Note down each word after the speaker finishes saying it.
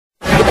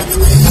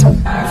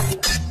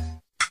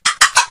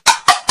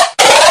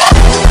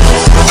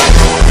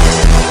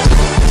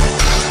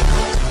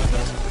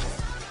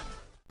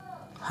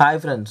Hi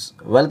friends,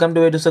 welcome to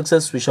Way to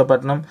Success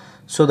Vishakhapatnam.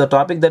 So the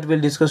topic that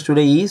we'll discuss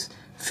today is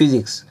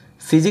physics.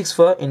 Physics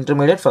for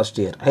intermediate first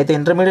year. అయితే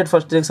intermediate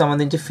first ఇయర్కి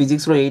సంబంధించి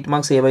ఫిజిక్స్లో 8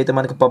 marks ఏవైతే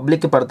మనకి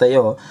పబ్లిక్కి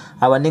పడతాయో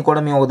అవన్నీ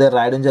కూడా మేము ఉదయం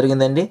రాయడం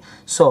జరిగిందండి.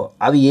 సో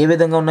అవి ఏ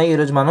విధంగా ఉన్నాయో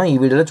ఈరోజు మనం ఈ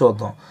వీడియోలో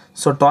చూద్దాం.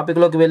 సో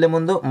టాపిక్లోకి వెళ్ళే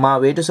ముందు మా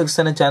వే టు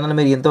సక్సెస్ అనే ఛానల్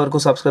మీరు ఇంతవరకు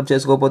సబ్స్క్రైబ్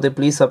చేసుకోకపోతే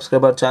ప్లీజ్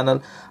సబ్స్క్రైబ్ అవర్ ఛానల్.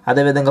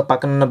 అదేవిధంగా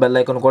పక్కన ఉన్న బెల్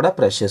ఐకాన్ కూడా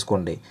ప్రెస్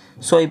చేసుకోండి.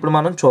 సో ఇప్పుడు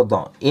మనం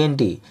చూద్దాం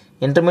ఏంటి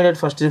ఇంటర్మీడియట్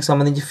ఫస్ట్ ఇయర్కి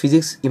సంబంధించి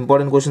ఫిజిక్స్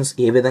ఇంపార్టెంట్ క్వశ్చన్స్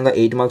ఏ విధంగా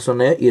 8 మార్క్స్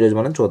ఉన్నాయో ఈరోజు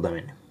మనం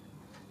చూద్దామండి.